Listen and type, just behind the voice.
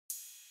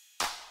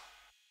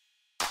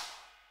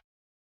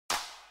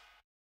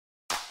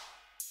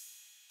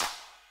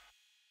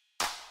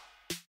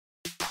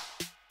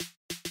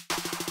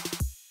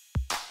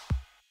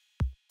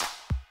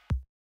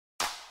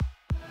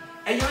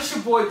Hey, yo, it's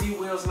your boy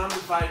D.Willz, and I'm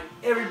inviting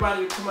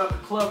everybody to come out to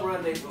Club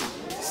Rendezvous.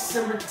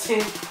 December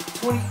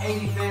 10th,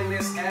 2080 Van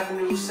Ness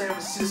Avenue, San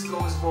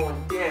Francisco is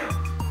going down.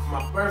 For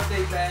my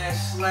birthday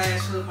bash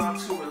 / Hip Hop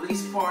 2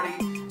 release party.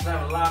 We'll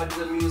have a lot of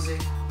good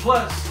music.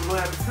 Plus, we're going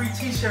to have a free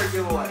t-shirt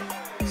giveaway.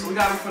 So we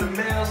got them for the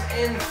males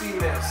and the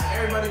females. So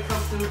everybody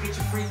come through, get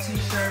your free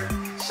t-shirt.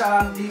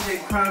 Shout out to DJ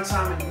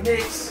Primetime and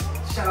Mix.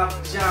 Shout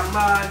out to John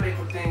Mai,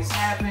 making things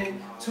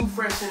happen. Too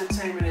Fresh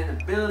Entertainment in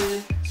the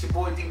building. It's your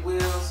boy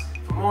D.Willz.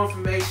 For more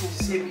information,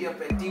 just hit me up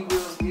at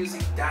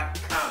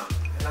dwillzmusic.com.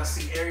 And I'll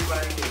see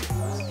everybody there.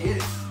 Let's get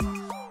it.